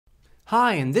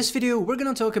Hi, in this video we're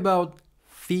gonna talk about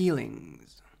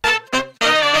feelings.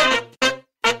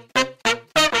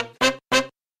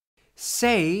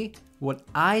 Say what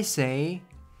I say,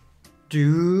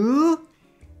 do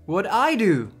what I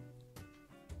do.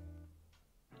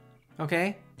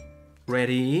 Okay?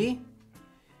 Ready?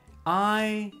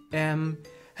 I am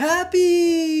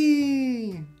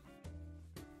happy.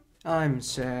 I'm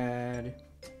sad.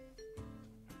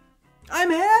 I'm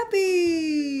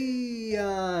happy.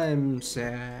 I'm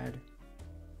sad.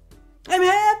 I'm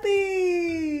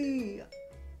happy.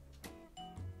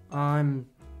 I'm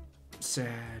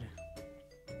sad.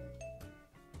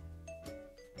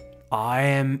 I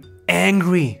am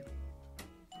angry.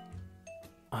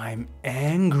 I'm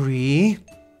angry.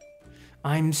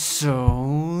 I'm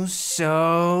so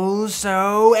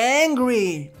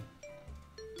angry.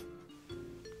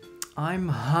 I'm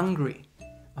hungry.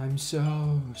 I'm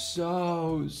so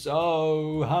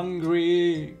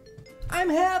hungry. I'm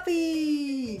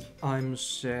happy. I'm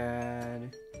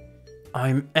sad.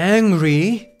 I'm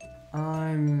angry.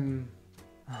 I'm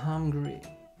hungry.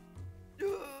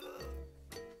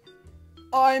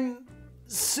 I'm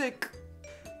sick.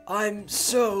 I'm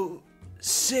so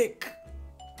sick.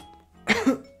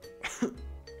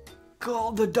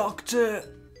 Call the doctor.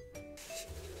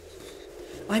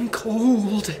 I'm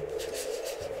cold.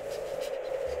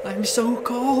 I'm so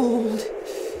cold.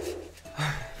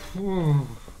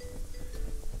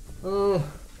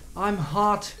 I'm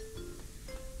hot.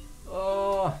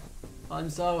 Oh, I'm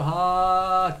so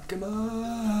hot. Come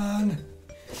on.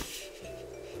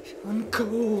 I'm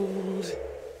cold.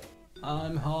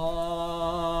 I'm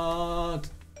hot.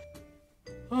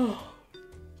 Oh,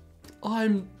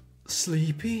 I'm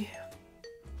sleepy.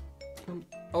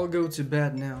 I'll go to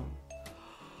bed now.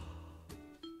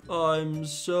 I'm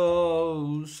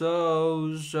so sleepy.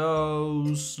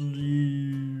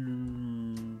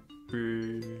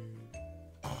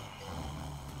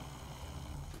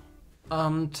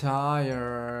 I'm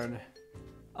tired.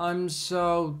 I'm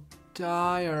so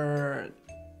tired.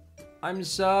 I'm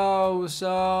so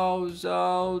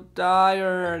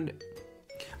tired.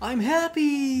 I'm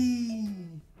happy.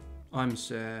 I'm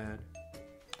sad.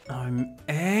 I'm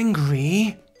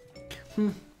angry.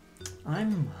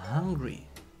 I'm hungry.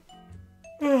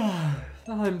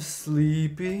 I'm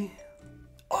sleepy.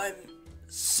 I'm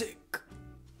sick.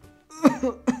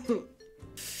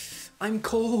 I'm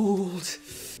cold.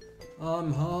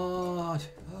 I'm hot.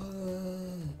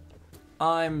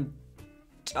 I'm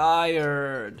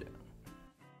tired.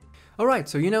 Alright,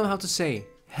 so you know how to say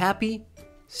happy,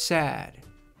 sad,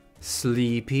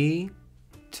 sleepy,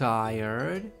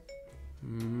 tired.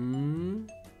 You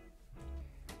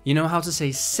know how to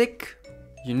say sick.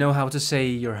 You know how to say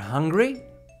you're hungry,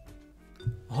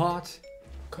 hot,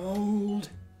 cold.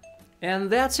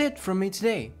 And that's it from me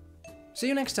today. See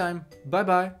you next time. Bye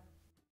bye.